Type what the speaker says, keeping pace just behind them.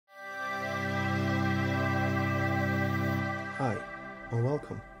and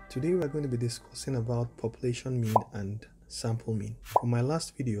welcome. Today we are going to be discussing about population mean and sample mean. For my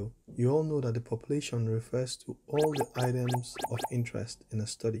last video, you all know that the population refers to all the items of interest in a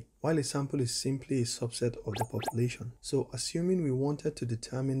study, while a sample is simply a subset of the population. So assuming we wanted to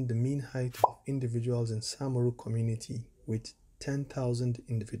determine the mean height of individuals in Samaru community with 10,000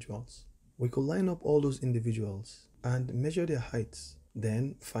 individuals, we could line up all those individuals and measure their heights,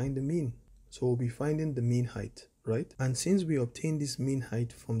 then find the mean. So we'll be finding the mean height, right? And since we obtain this mean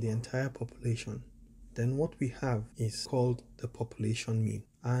height from the entire population, then what we have is called the population mean.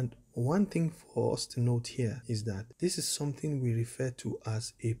 And one thing for us to note here is that this is something we refer to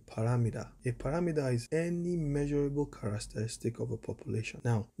as a parameter. A parameter is any measurable characteristic of a population.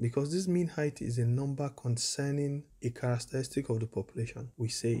 Now, because this mean height is a number concerning a characteristic of the population, we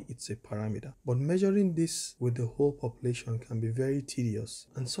say it's a parameter. But measuring this with the whole population can be very tedious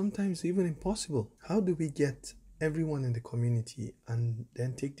and sometimes even impossible. How do we get everyone in the community and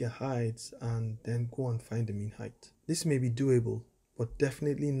then take their heights and then go and find the mean height? This may be doable, but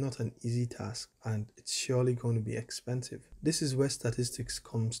definitely not an easy task, and it's surely going to be expensive. This is where statistics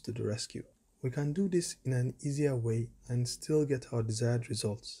comes to the rescue. We can do this in an easier way and still get our desired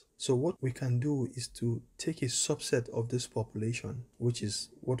results. So what we can do is to take a subset of this population, which is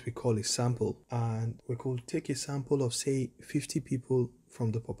what we call a sample, and we could take a sample of say 50 people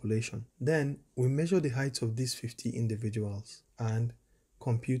from the population. Then we measure the heights of these 50 individuals and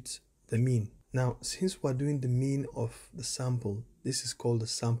compute the mean. Now, since we're doing the mean of the sample, this is called the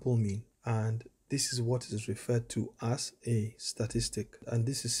sample mean, and this is what is referred to as a statistic, and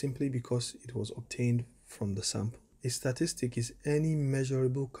this is simply because it was obtained from the sample. A statistic is any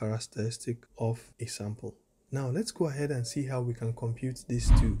measurable characteristic of a sample. Now, let's go ahead and see how we can compute these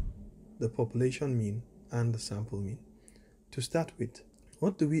two, the population mean and the sample mean. To start with,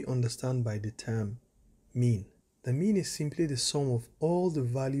 what do we understand by the term mean? The mean is simply the sum of all the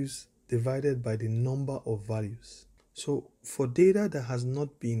values divided by the number of values. So for data that has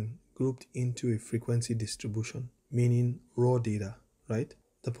not been grouped into a frequency distribution, meaning raw data, right?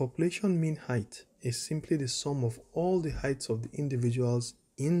 The population mean height is simply the sum of all the heights of the individuals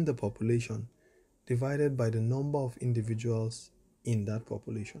in the population divided by the number of individuals in that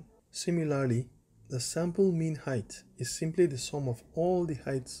population. Similarly, the sample mean height is simply the sum of all the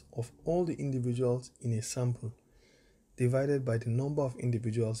heights of all the individuals in a sample divided by the number of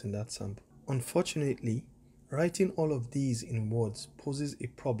individuals in that sample. Unfortunately, writing all of these in words poses a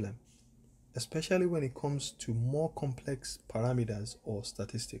problem, especially when it comes to more complex parameters or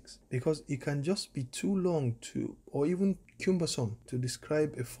statistics, because it can just be too long to, or even cumbersome to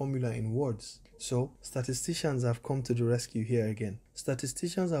describe a formula in words. So statisticians have come to the rescue here again.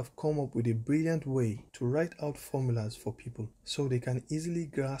 Statisticians have come up with a brilliant way to write out formulas for people so they can easily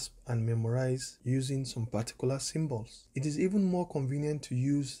grasp and memorize using some particular symbols. It is even more convenient to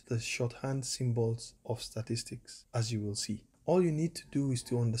use the shorthand symbols of statistics, as you will see. All you need to do is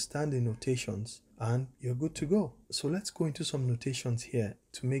to understand the notations and you're good to go. So let's go into some notations here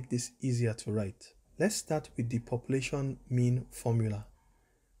to make this easier to write. Let's start with the population mean formula.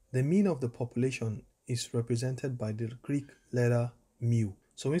 The mean of the population is represented by the Greek letter mu.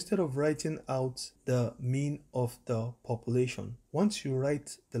 So instead of writing out the mean of the population, once you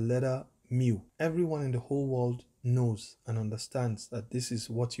write the letter mu, everyone in the whole world knows and understands that this is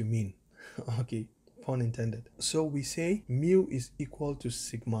what you mean. Okay, pun intended. So we say mu is equal to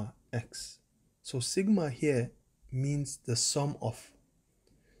sigma x. So sigma here means the sum of.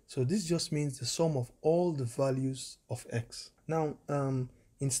 So this just means the sum of all the values of x. Now,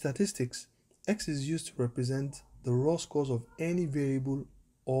 in statistics, x is used to represent the raw scores of any variable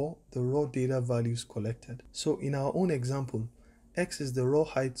or the raw data values collected. So in our own example, x is the raw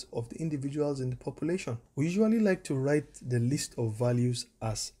height of the individuals in the population. We usually like to write the list of values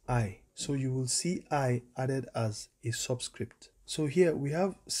as I. So you will see I added as a subscript. So here we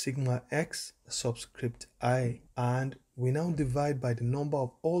have sigma x subscript I, and we now divide by the number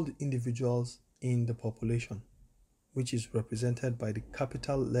of all the individuals in the population, which is represented by the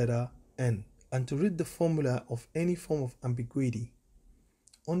capital letter N. And to read the formula of any form of ambiguity,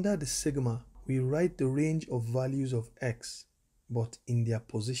 under the sigma, we write the range of values of x, but in their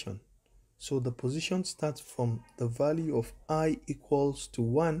position. So the position starts from the value of I equals to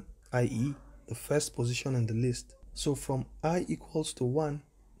 1, i.e. the first position on the list. So from I equals to 1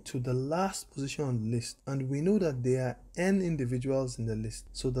 to the last position on the list. And we know that there are n individuals in the list.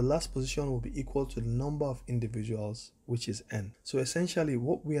 So the last position will be equal to the number of individuals, which is n. So essentially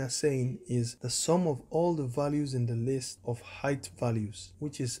what we are saying is the sum of all the values in the list of height values,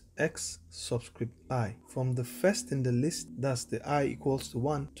 which is x subscript I, from the first in the list, that's the I equals to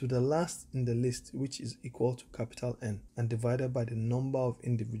 1, to the last in the list, which is equal to capital N, and divided by the number of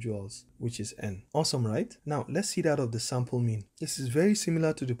individuals, which is n. Awesome, right? Now let's see that of the sample mean. This is very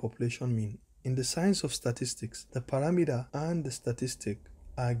similar to the population mean. In the science of statistics, the parameter and the statistic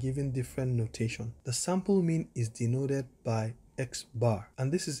are given different notation. The sample mean is denoted by x bar,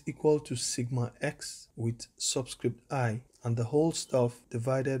 and this is equal to sigma x with subscript I and the whole stuff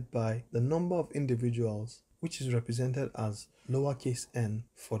divided by the number of individuals, which is represented as lowercase n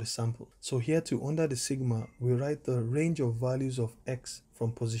for the sample. So here too, under the sigma, we write the range of values of x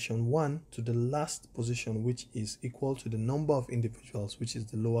from position 1 to the last position, which is equal to the number of individuals, which is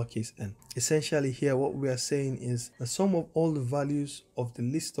the lowercase n. Essentially here what we are saying is the sum of all the values of the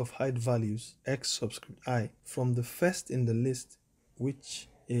list of height values, x subscript I, from the first in the list, which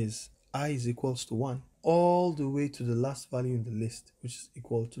is I is equals to 1, all the way to the last value in the list, which is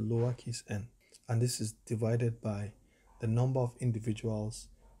equal to lowercase n. And this is divided by the number of individuals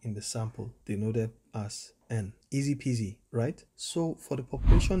in the sample, denoted as n. Easy peasy, right? So for the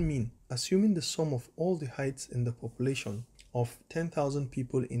population mean, assuming the sum of all the heights in the population of 10,000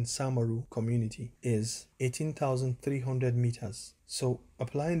 people in Samaru community is 18,300 meters. So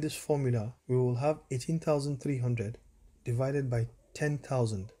applying this formula, we will have 18,300 divided by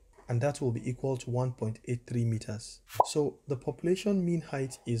 10,000, and that will be equal to 1.83 meters. So the population mean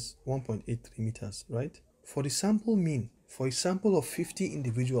height is 1.83 meters, right? For the sample mean, for a sample of 50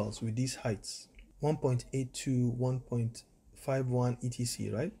 individuals with these heights, 1.82, 1.51,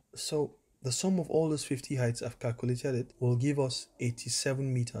 etc., right? So the sum of all those 50 heights, I've calculated it, will give us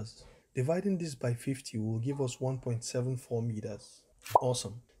 87 meters. Dividing this by 50 will give us 1.74 meters.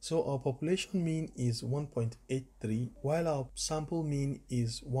 Awesome. So our population mean is 1.83 while our sample mean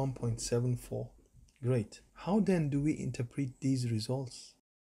is 1.74. Great. How then do we interpret these results?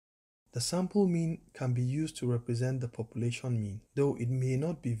 The sample mean can be used to represent the population mean, though it may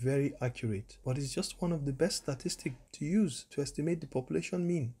not be very accurate, but it's just one of the best statistics to use to estimate the population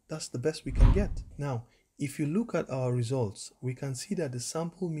mean. That's the best we can get. Now, if you look at our results, we can see that the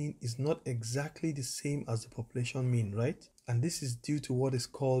sample mean is not exactly the same as the population mean, right? And this is due to what is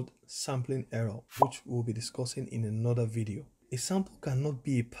called sampling error, which we'll be discussing in another video. A sample cannot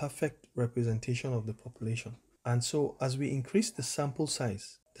be a perfect representation of the population. And so as we increase the sample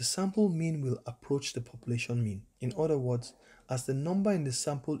size, the sample mean will approach the population mean. In other words, as the number in the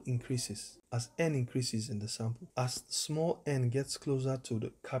sample increases, as n increases in the sample, as the small n gets closer to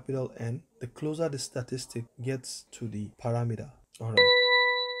the capital N, the closer the statistic gets to the parameter. Alright,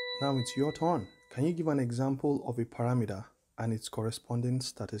 now it's your turn. Can you give an example of a parameter and its corresponding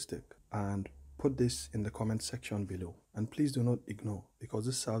statistic? And put this in the comment section below. And please do not ignore, because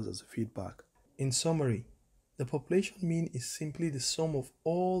this serves as a feedback. In summary, the population mean is simply the sum of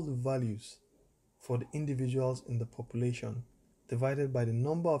all the values for the individuals in the population divided by the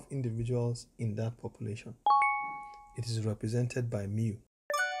number of individuals in that population. It is represented by mu.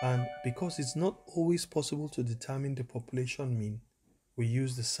 And because it's not always possible to determine the population mean, we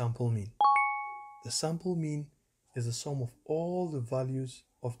use the sample mean. The sample mean is the sum of all the values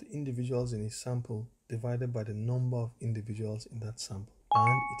of the individuals in a sample divided by the number of individuals in that sample,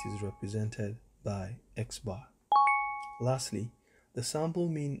 and it is represented by x bar. Lastly, the sample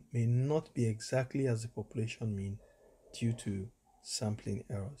mean may not be exactly as the population mean due to sampling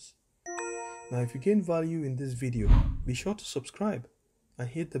errors. Now, if you gain value in this video, be sure to subscribe and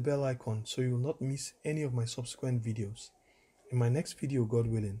hit the bell icon so you will not miss any of my subsequent videos. In my next video, God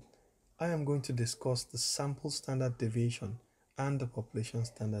willing, I am going to discuss the sample standard deviation and the population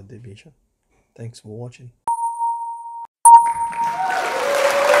standard deviation. Thanks for watching.